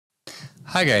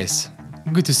Hi guys,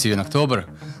 good to see you in October.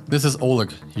 This is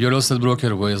Oleg, your real estate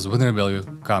broker with Seattle and Bellevue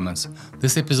comments.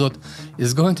 This episode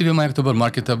is going to be my October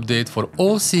market update for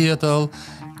all Seattle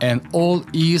and all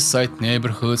East Side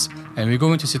neighborhoods, and we're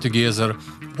going to see together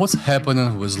what's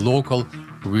happening with local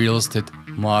real estate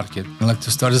market. I'd like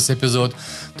to start this episode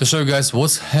to show you guys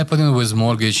what's happening with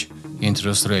mortgage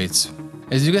interest rates.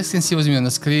 As you guys can see with me on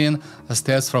the screen,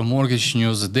 stats from Mortgage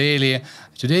News Daily.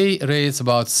 Today rates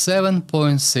about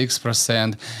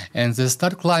 7.6%, and they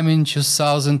start climbing in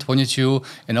 2022,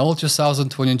 and all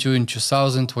 2022 and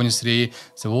 2023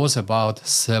 there was about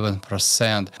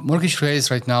 7%. Mortgage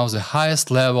rates right now is the highest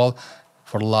level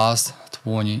for last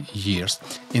 20 years.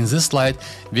 In this slide,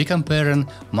 we're comparing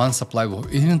month supply of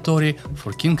inventory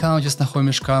for King County,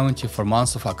 Snohomish County for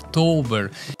months of October.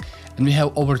 And we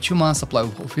have over 2 months supply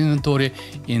of inventory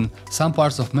in some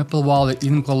parts of Maple Valley,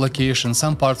 Inco location,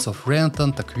 some parts of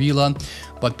Renton, Tukwila,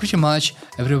 but pretty much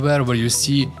everywhere where you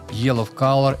see yellow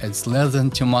color, it's less than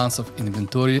 2 months of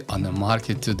inventory on the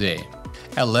market today.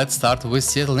 And let's start with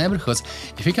Seattle neighborhoods.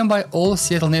 If you can buy all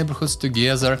Seattle neighborhoods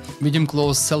together, medium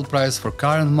close sale price for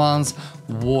current months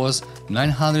was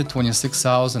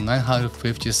 $926,000,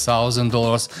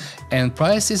 $950,000, and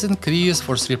prices increased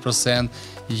for 3%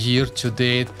 year to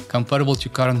date comparable to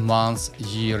current months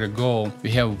year ago.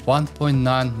 We have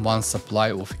 1.9 months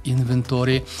supply of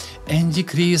inventory and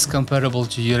decrease comparable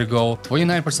to year ago.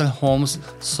 29% homes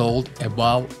sold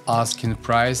above asking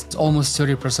price, almost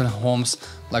 30% homes,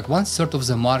 like 1/3 of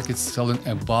the market selling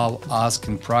above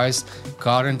asking price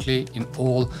currently in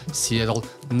all Seattle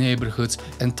neighborhoods,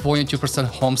 and 22%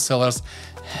 home sellers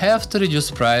have to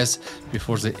reduce price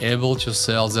before they're able to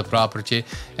sell the property,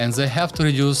 and they have to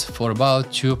reduce for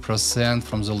about 2%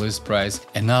 from the list price.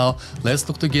 And now let's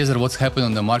look together what's happening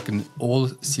on the market in all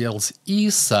Seattle's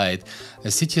east side,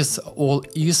 cities all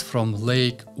east from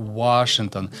Lake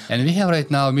Washington. And we have right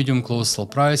now medium close sale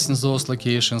price in those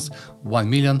locations,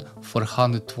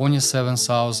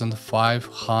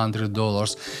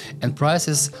 $1,427,500, and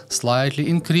prices slightly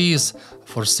increase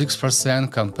for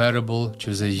 6% comparable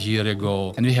to the year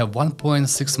ago. And we have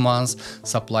 1.6 months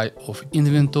supply of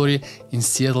inventory in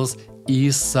Seattle's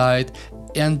east side,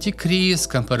 and decrease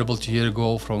comparable to year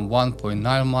ago from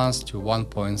 1.9 months to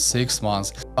 1.6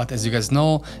 months. But as you guys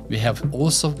know, we have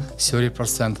also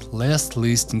 30% less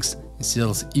listings in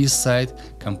Seattle's east side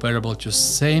comparable to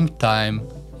same time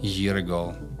year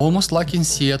ago. Almost like in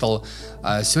Seattle,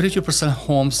 32%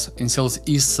 homes in Seattle's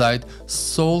east side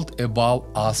sold above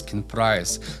asking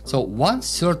price. So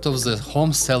 1/3 of the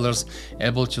home sellers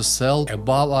able to sell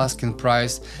above asking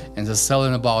price, and they're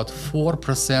selling about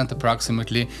 4%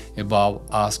 approximately above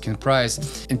asking price.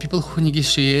 And people who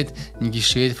negotiate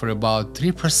for about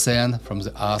 3% from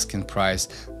the asking price.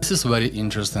 This is very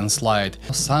interesting slide.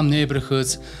 Some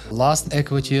neighborhoods lost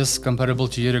equities comparable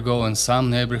to year ago, and some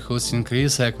neighborhoods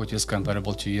increased equities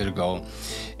comparable to year ago.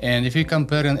 And if you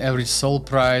compare an average sold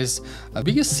price, the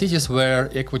biggest cities where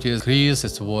equity increased,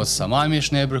 it was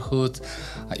Sammamish neighborhood,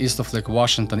 east of Lake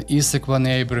Washington, Issaquah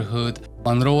neighborhood,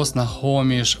 Monroe,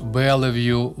 Snohomish,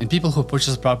 Bellevue. And people who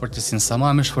purchase properties in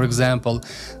Sammamish, for example,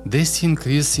 they see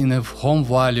increase in the home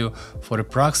value for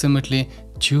approximately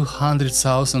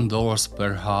 $200,000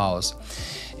 per house.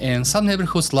 And some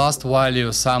neighborhoods lost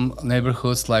value. Some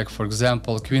neighborhoods, like for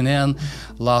example Queen Anne,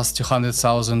 lost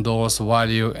 $200,000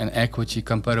 value and equity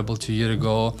comparable to a year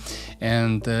ago.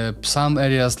 And some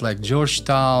areas like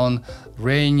Georgetown,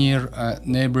 Rainier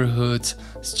neighborhoods,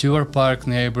 Stewart Park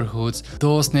neighborhoods,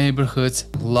 those neighborhoods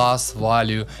lost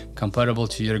value comparable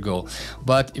to a year ago.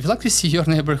 But if you'd like to see your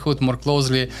neighborhood more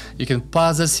closely, you can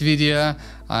pause this video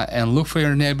and look for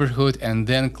your neighborhood and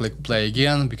then click play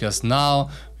again, because now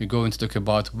we're going to talk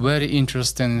about very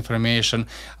interesting information.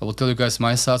 I will tell you guys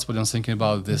my thoughts, what I'm thinking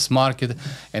about this market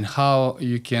and how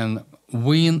you can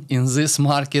win in this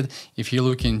market if you're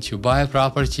looking to buy a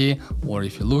property or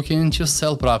if you're looking to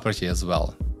sell property as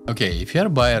well. Okay, if you're a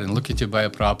buyer and looking to buy a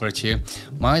property,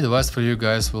 my advice for you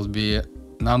guys will be,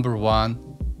 number one,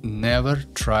 never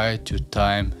try to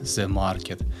time the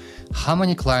market. How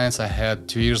many clients I had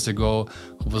 2 years ago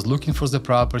who was looking for the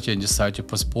property and decided to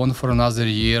postpone for another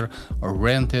year or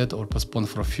rent it or postpone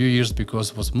for a few years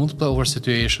because it was multiple offer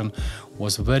situation,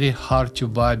 was very hard to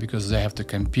buy because they have to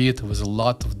compete with a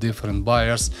lot of different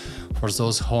buyers for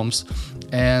those homes.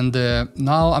 And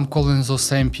now I'm calling those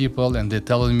same people and they're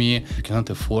telling me you cannot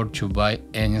afford to buy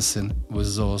anything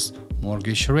with those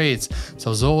mortgage rates.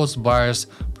 So those buyers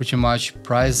pretty much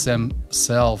price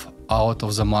themselves out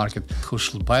of the market. Who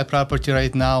should buy property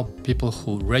right now? People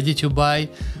who ready to buy,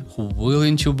 who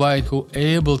willing to buy, who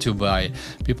able to buy,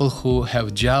 people who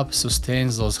have job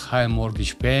sustains those high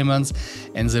mortgage payments,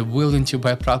 and they're willing to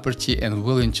buy property and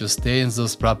willing to stay in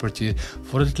those property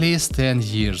for at least 10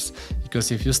 years. Because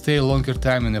if you stay a longer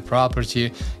time in a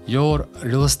property, your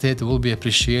real estate will be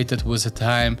appreciated with the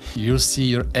time. You'll see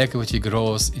your equity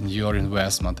grows in your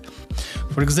investment.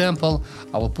 For example,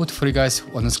 I will put for you guys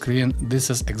on the screen, this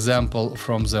is example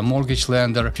from the mortgage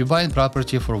lender. If you buy a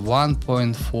property for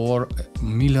 $1.4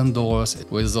 million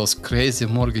with those crazy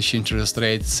mortgage interest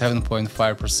rate,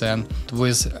 7.5%,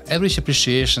 with average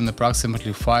appreciation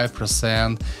approximately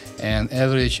 5%, and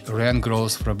average rent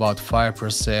growth for about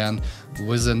 5%,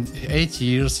 within 8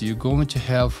 years you're going to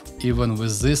have, even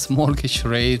with these mortgage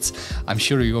rates, I'm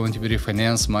sure you're going to be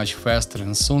refinanced much faster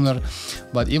and sooner.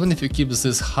 But even if you keep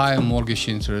this high mortgage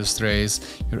interest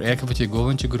rates, your equity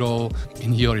going to grow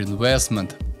in your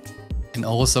investment. And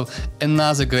also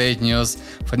another great news,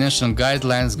 financial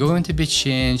guidelines going to be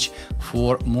changed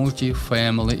for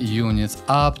multi-family units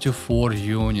up to 4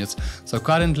 units. So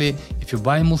currently, if you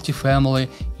buy multifamily,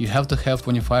 you have to have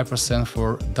 25%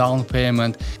 for down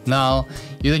payment. Now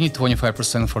you don't need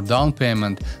 25% for down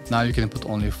payment. Now you can put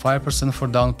only 5% for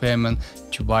down payment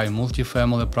to buy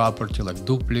multifamily property like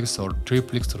duplex or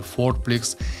triplex or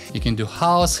fourplex. You can do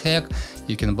house hack.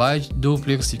 You can buy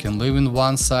duplex, you can live in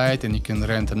one side and you can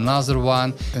rent another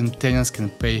one, and tenants can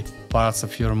pay parts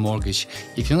of your mortgage.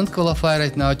 If you don't qualify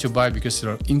right now to buy because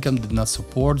your income did not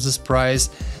support this price,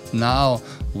 now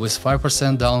with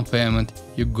 5% down payment,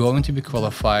 you're going to be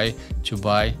qualified to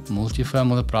buy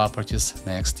multifamily properties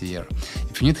next year.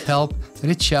 If you need help,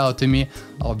 reach out to me.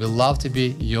 I'll be love to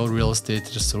be your real estate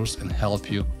resource and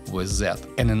help you with that.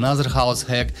 And another house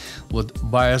hack, what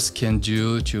buyers can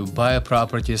do to buy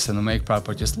properties and make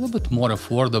properties a little bit more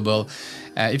affordable.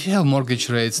 If you have mortgage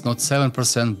rates not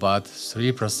 7% but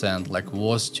 3% like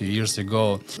was 2 years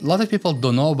ago. A lot of people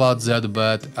don't know about that,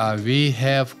 but we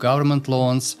have government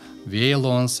loans, VA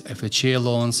loans, FHA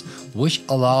loans, which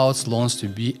allows loans to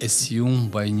be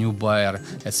assumed by new buyer.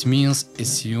 That means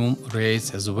assume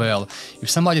rates as well. If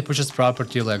somebody purchased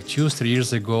property like 2-3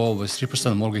 years ago with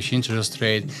 3% mortgage interest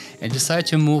rate and decide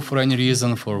to move for any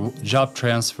reason, for job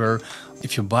transfer,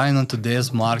 if you're buying on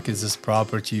today's market this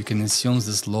property, you can assume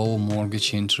this low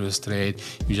mortgage interest rate.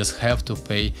 You just have to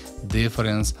pay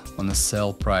difference on the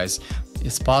sale price.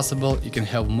 It's possible you can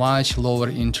have much lower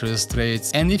interest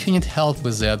rates, and if you need help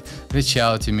with that, reach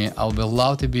out to me. I'll be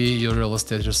love to be your real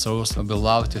estate resource. I'll be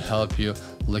love to help you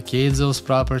locate those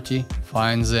property,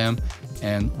 find them,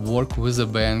 and work with the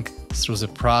bank through the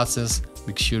process.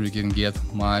 Make sure you can get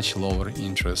much lower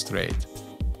interest rate.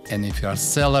 And if you're a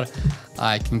seller,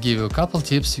 I can give you a couple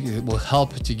tips. It will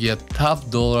help you to get top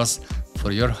dollars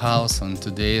for your house on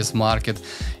today's market.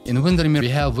 In Windermere, we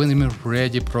have Windermere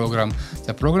Ready program,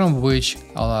 the program which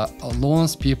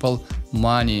loans people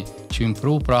money to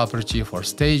improve property for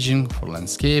staging, for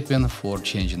landscaping, for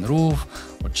changing roof,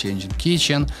 or changing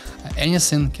kitchen.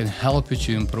 Anything can help you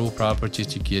to improve property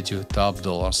to get you top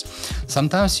dollars.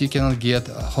 Sometimes you cannot get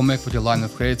a home equity line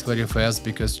of credit very fast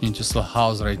because you need to sell a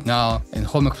house right now, and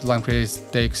home equity line of credit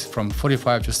takes from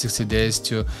 45 to 60 days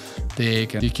to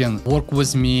take. You can work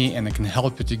with me and I can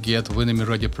help you to get Windermere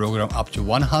Ready program up to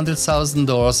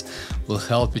 $100,000. Will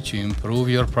help you to improve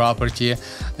your property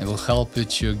and will help you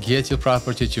to get your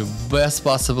property to best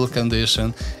possible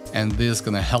condition, and this is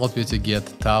gonna help you to get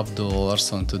top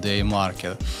dollars on today's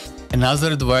market.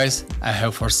 Another advice I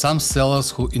have for some sellers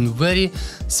who in very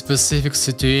specific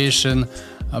situation,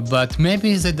 but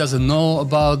maybe they doesn't know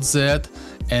about that,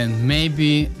 and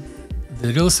maybe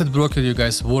the real estate broker you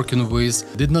guys working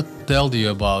with did not tell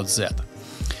you about that.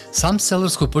 Some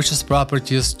sellers who purchased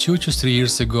properties 2 to 3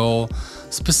 years ago,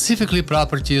 specifically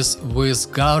properties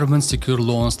with government secured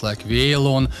loans like VA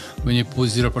loan when you put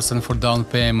 0% for down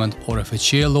payment, or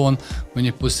FHA loan when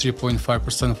you put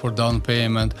 3.5% for down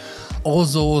payment. All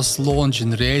those loans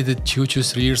generated 2 to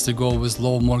 3 years ago with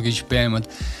low mortgage payment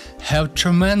have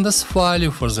tremendous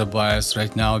value for the buyers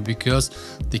right now because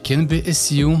they can be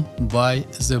assumed by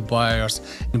the buyers.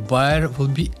 The buyer will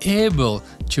be able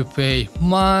to pay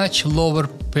much lower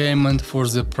payment for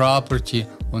the property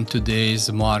on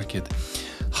today's market.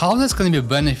 How that's going to be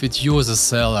benefit you as a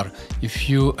seller if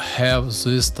you have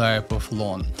this type of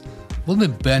loan? Will be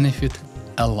benefit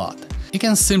a lot. You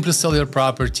can simply sell your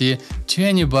property to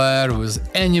any buyer with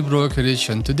any brokerage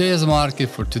on today's market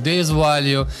for today's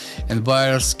value, and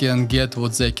buyers can get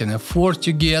what they can afford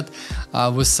to get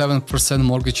with 7%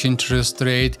 mortgage interest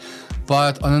rate.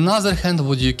 But on another hand,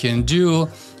 what you can do,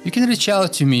 you can reach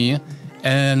out to me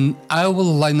and I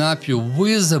will line up you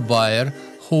with a buyer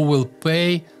who will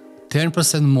pay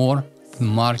 10% more than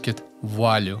market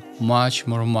value, much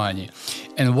more money.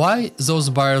 And why those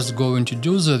buyers going to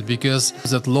do that? Because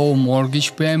that low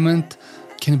mortgage payment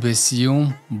can be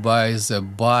assumed by the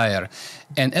buyer.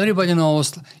 And everybody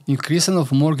knows increasing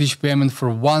of mortgage payment for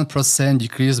 1%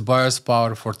 decrease buyer's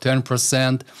power for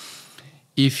 10%.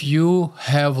 If you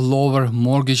have lower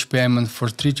mortgage payment for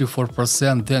 3 to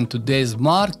 4% than today's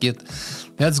market,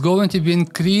 that's going to be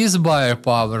increased buyer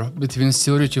power between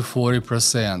 30 to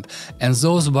 40%. And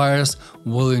those buyers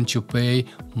willing to pay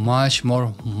much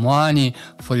more money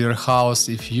for your house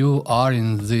if you are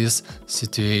in this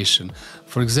situation.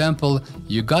 For example,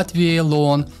 you got VA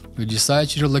loan, you decide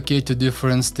to relocate to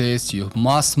different states, you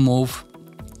must move.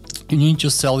 You need to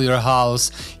sell your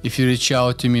house. If you reach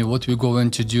out to me, what we're going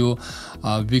to do,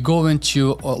 we're going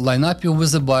to line up you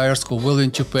with the buyers who are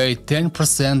willing to pay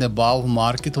 10% above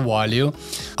market value.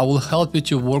 I will help you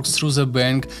to work through the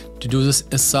bank to do this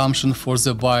assumption for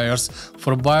the buyers.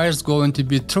 For buyers, going to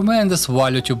be tremendous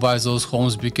value to buy those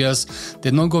homes because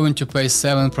they're not going to pay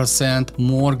 7%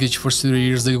 mortgage for 3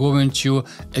 years. They're going to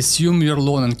assume your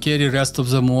loan and carry the rest of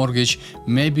the mortgage.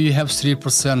 Maybe you have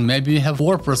 3%, maybe you have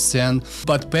 4%,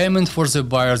 but payment for the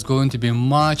buyer is going to be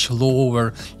much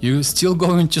lower. You're still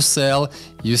going to sell,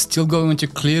 you're still going to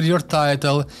clear your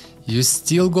title, you're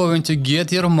still going to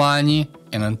get your money,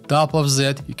 and on top of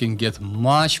that, you can get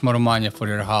much more money for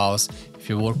your house if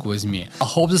you work with me. I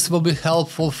hope this will be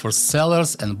helpful for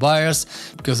sellers and buyers,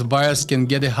 because buyers can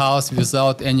get a house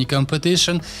without any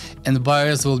competition, and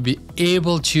buyers will be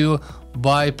able to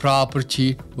buy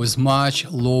property with much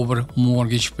lower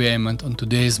mortgage payment on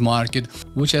today's market,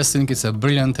 which I think is a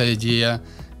brilliant idea.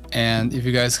 And if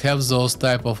you guys have those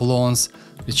type of loans,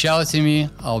 reach out to me.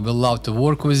 I'll be love to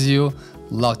work with you,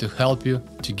 love to help you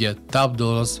to get top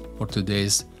dollars for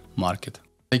today's market.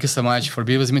 Thank you so much for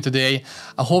being with me today.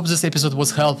 I hope this episode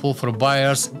was helpful for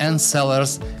buyers and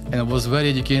sellers, and it was very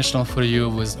educational for you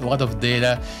with a lot of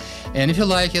data. And if you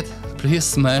like it, please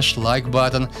smash like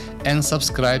button and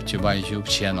subscribe to my YouTube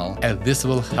channel, and this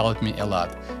will help me a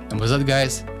lot. And with that,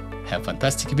 guys, have a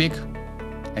fantastic week.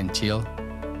 Until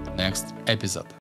next episode.